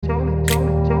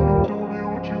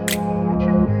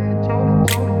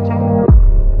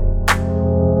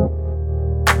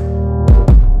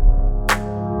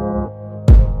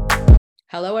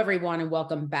everyone, and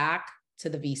welcome back to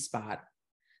the V-Spot.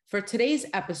 For today's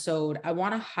episode, I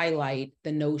want to highlight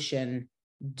the notion,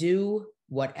 do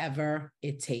whatever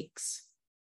it takes.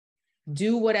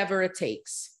 Do whatever it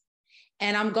takes.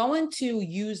 And I'm going to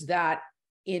use that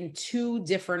in two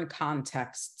different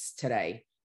contexts today.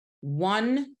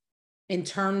 One, in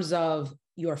terms of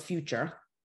your future,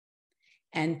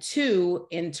 and two,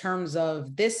 in terms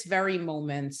of this very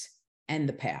moment and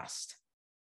the past.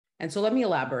 And so let me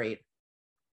elaborate.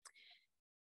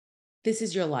 This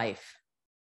is your life,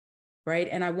 right?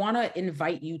 And I want to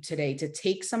invite you today to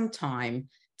take some time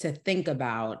to think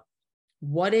about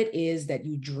what it is that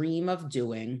you dream of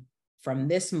doing from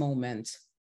this moment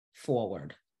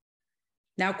forward.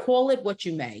 Now, call it what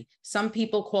you may. Some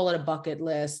people call it a bucket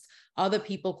list. Other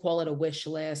people call it a wish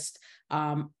list.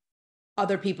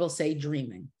 Other people say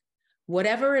dreaming.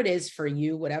 Whatever it is for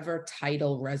you, whatever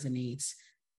title resonates,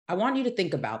 I want you to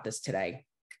think about this today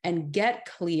and get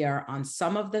clear on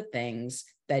some of the things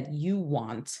that you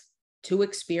want to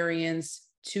experience,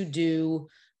 to do,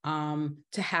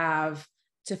 to have,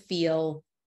 to feel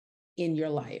in your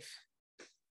life.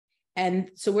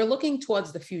 And so we're looking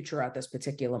towards the future at this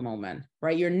particular moment,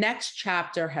 right? Your next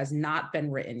chapter has not been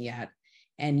written yet,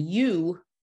 and you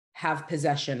have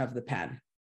possession of the pen.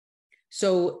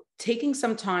 So taking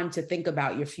some time to think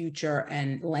about your future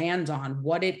and land on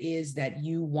what it is that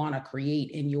you want to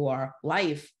create in your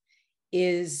life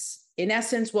is, in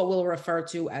essence, what we'll refer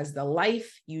to as the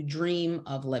life you dream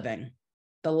of living,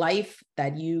 the life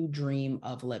that you dream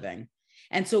of living.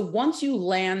 And so once you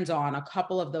land on a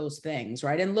couple of those things,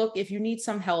 right? And look, if you need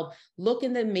some help, look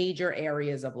in the major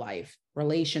areas of life: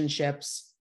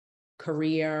 relationships,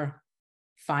 career,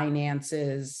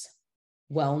 finances,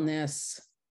 wellness,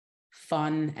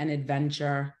 fun and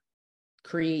adventure,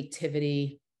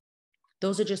 creativity.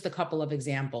 Those are just a couple of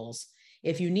examples.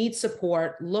 If you need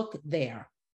support, look there.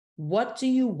 What do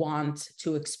you want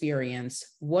to experience?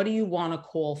 What do you want to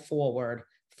call forward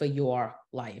for your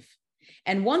life?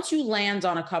 And once you land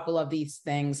on a couple of these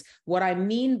things, what I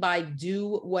mean by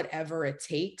do whatever it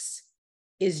takes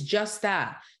is just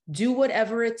that. Do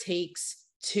whatever it takes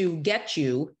to get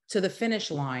you to the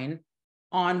finish line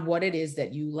on what it is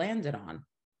that you landed on.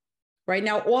 Right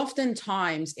now,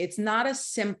 oftentimes it's not a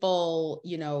simple,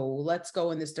 let's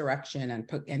go in this direction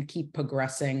and keep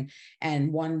progressing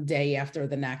and one day after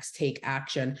the next take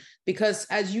action. Because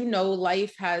as you know,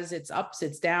 life has its ups,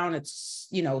 its downs, its,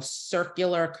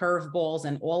 circular curveballs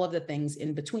and all of the things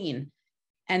in between.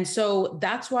 And so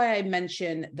that's why I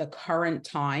mention the current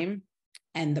time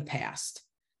and the past.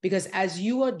 Because as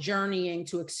you are journeying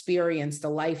to experience the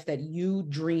life that you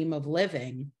dream of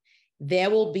living,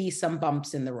 there will be some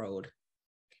bumps in the road.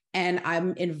 And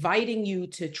I'm inviting you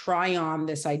to try on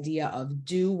this idea of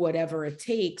do whatever it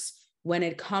takes when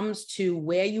it comes to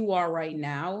where you are right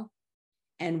now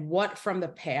and what from the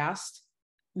past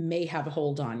may have a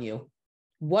hold on you.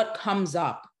 What comes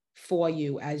up for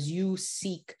you as you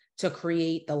seek to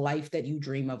create the life that you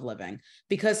dream of living?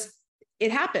 Because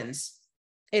it happens.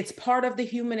 It's part of the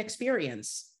human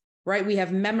experience, right? We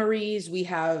have memories, we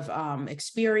have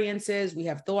experiences, we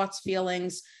have thoughts,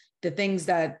 feelings, the things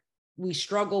that we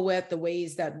struggle with, the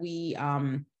ways that we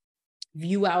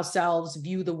view ourselves,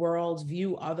 view the world,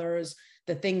 view others,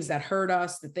 the things that hurt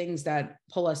us, the things that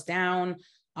pull us down,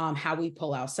 how we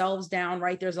pull ourselves down,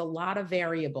 right? There's a lot of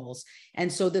variables.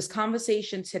 And so this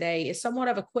conversation today is somewhat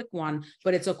of a quick one,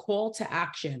 but it's a call to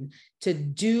action to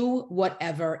do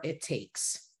whatever it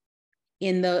takes.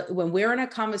 When we're in a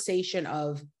conversation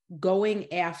of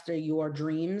going after your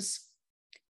dreams,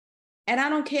 and I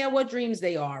don't care what dreams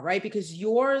they are, right? Because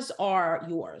yours are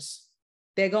yours.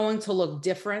 They're going to look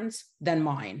different than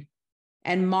mine.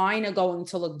 And mine are going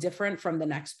to look different from the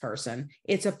next person.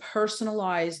 It's a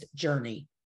personalized journey.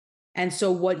 And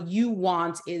so what you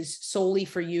want is solely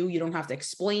for you. You don't have to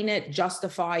explain it,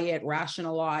 justify it,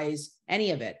 rationalize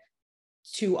any of it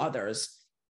to others.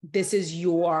 This is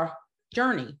your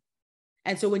journey.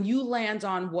 And so when you land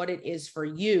on what it is for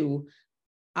you,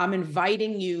 I'm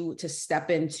inviting you to step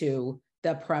into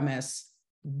the premise,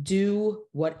 do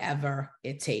whatever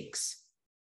it takes,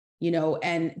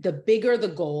 and the bigger the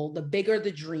goal, the bigger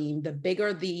the dream, the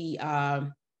bigger the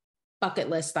bucket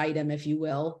list item, if you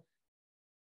will,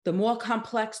 the more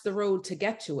complex the road to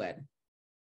get to it.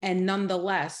 And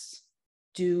nonetheless,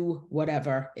 do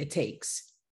whatever it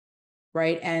takes,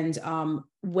 right? And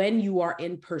when you are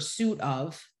in pursuit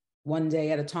of one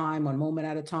day at a time, one moment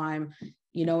at a time,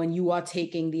 and you are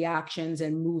taking the actions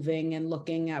and moving and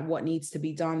looking at what needs to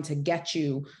be done to get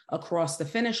you across the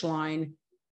finish line,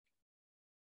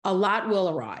 a lot will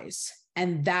arise.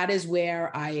 And that is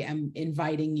where I am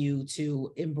inviting you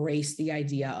to embrace the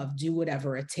idea of do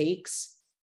whatever it takes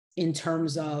in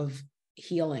terms of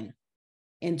healing,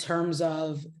 in terms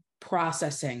of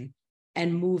processing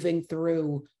and moving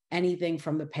through anything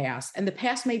from the past. And the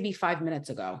past may be 5 minutes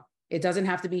ago. It doesn't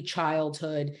have to be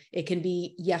childhood. It can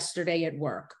be yesterday at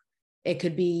work. It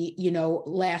could be,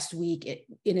 last week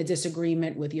in a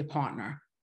disagreement with your partner.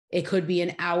 It could be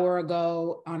an hour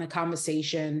ago on a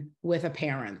conversation with a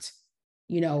parent.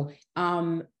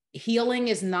 Healing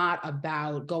is not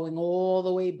about going all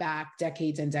the way back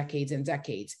decades and decades and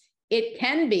decades. It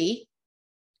can be,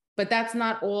 but that's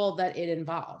not all that it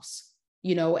involves,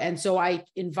 and so I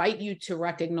invite you to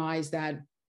recognize that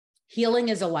healing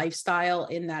is a lifestyle,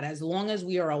 in that as long as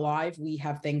we are alive, we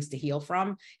have things to heal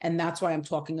from. And that's why I'm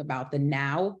talking about the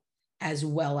now as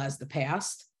well as the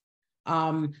past,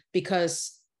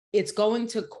 because it's going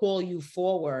to call you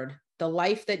forward, the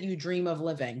life that you dream of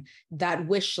living, that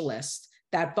wish list,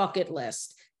 that bucket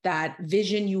list, that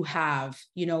vision you have,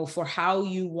 for how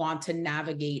you want to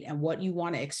navigate and what you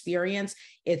want to experience.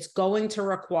 It's going to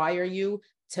require you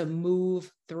to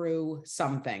move through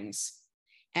some things.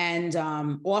 And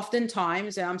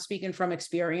oftentimes, and I'm speaking from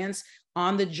experience,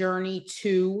 on the journey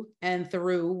to and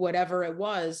through whatever it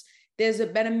was, there's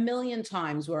been a million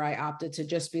times where I opted to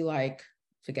just be like,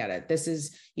 forget it. This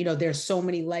is, there's so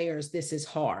many layers. This is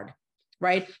hard.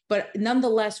 Right. But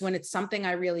nonetheless, when it's something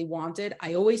I really wanted,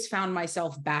 I always found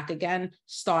myself back again,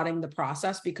 starting the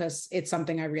process because it's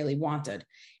something I really wanted.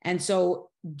 And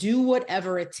so do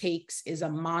whatever it takes is a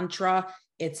mantra.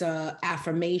 It's a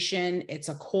affirmation. It's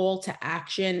a call to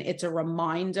action. It's a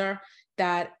reminder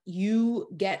that you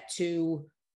get to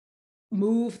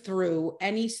move through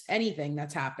anything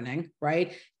that's happening,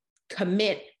 right?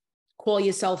 Commit, call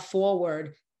yourself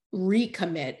forward,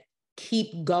 recommit,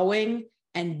 keep going,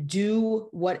 and do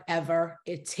whatever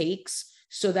it takes,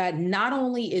 so that not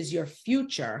only is your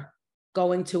future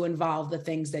going to involve the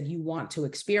things that you want to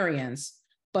experience,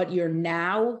 but your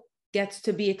now gets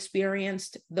to be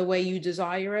experienced the way you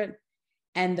desire it.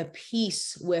 And the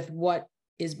peace with what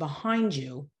is behind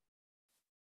you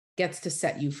gets to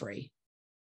set you free.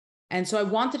 And so I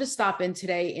wanted to stop in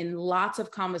today. In lots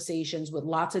of conversations with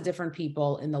lots of different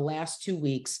people in the last 2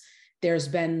 weeks, there's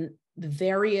been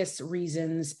various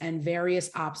reasons and various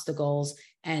obstacles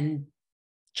and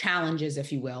challenges,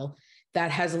 if you will,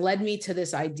 that has led me to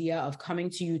this idea of coming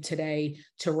to you today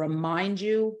to remind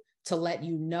you, to let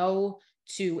you know,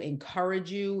 to encourage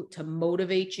you, to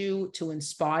motivate you, to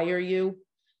inspire you,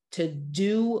 to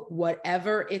do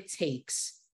whatever it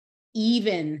takes,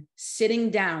 even sitting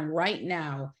down right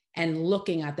now and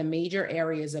looking at the major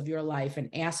areas of your life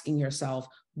and asking yourself,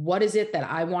 what is it that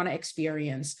I want to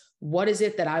experience? What is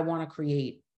it that I want to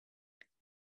create?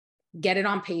 Get it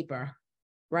on paper,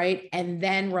 right? And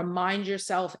then remind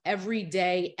yourself every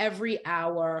day, every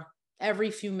hour,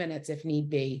 every few minutes, if need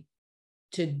be,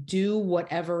 to do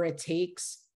whatever it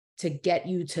takes to get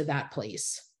you to that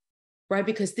place, right?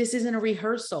 Because this isn't a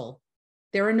rehearsal.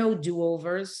 There are no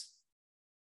do-overs.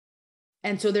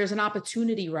 And so there's an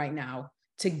opportunity right now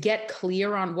to get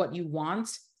clear on what you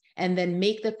want, and then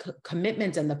make the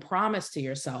commitment and the promise to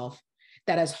yourself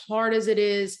that as hard as it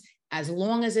is, as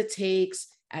long as it takes,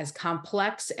 as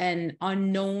complex and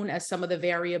unknown as some of the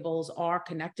variables are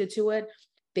connected to it,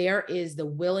 there is the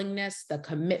willingness, the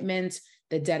commitment,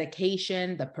 the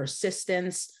dedication, the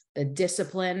persistence, the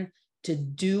discipline to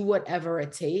do whatever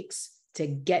it takes to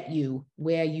get you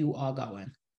where you are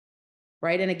going,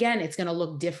 right? And again, it's going to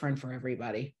look different for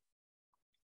everybody.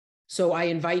 So I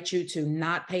invite you to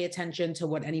not pay attention to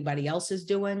what anybody else is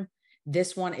doing.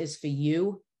 This one is for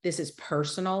you. This is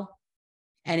personal.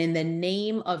 And in the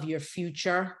name of your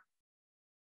future,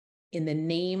 in the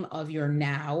name of your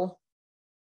now,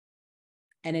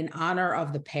 and in honor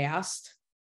of the past,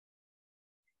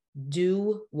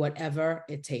 do whatever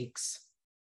it takes,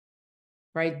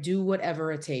 right? Do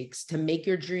whatever it takes to make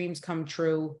your dreams come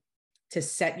true, to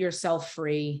set yourself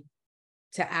free,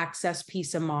 to access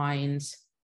peace of mind,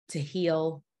 to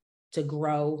heal, to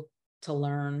grow, to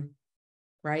learn,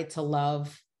 right? To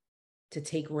love, to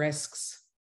take risks,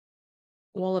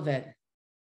 all of it.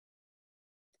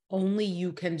 Only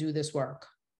you can do this work.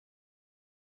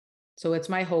 So it's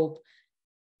my hope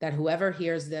that whoever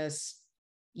hears this,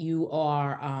 you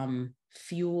are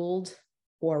fueled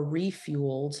or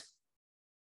refueled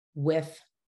with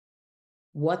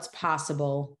what's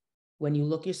possible when you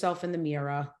look yourself in the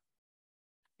mirror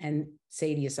and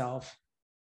say to yourself,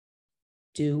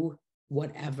 do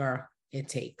whatever it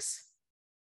takes.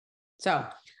 So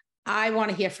I want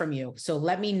to hear from you. So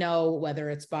let me know whether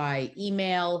it's by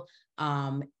email,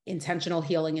 Intentional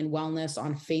Healing and Wellness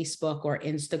on Facebook or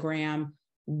Instagram.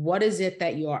 What is it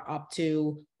that you're up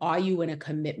to? Are you in a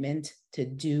commitment to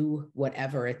do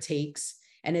whatever it takes?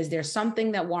 And is there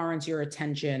something that warrants your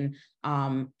attention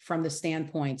from the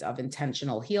standpoint of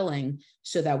intentional healing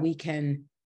so that we can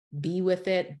be with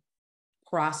it,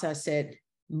 process it,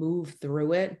 move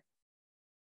through it,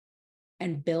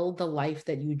 and build the life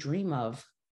that you dream of,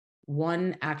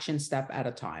 one action step at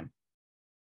a time?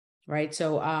 Right.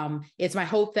 So it's my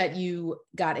hope that you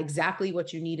got exactly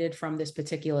what you needed from this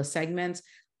particular segment.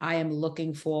 I am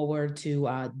looking forward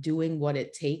to doing what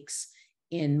it takes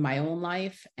in my own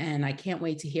life. And I can't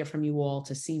wait to hear from you all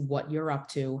to see what you're up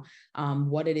to,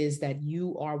 what it is that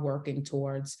you are working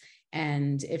towards.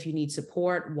 And if you need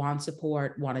support, want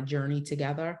a journey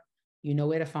together, you know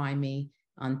where to find me.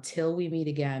 Until we meet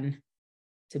again,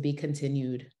 to be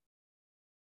continued.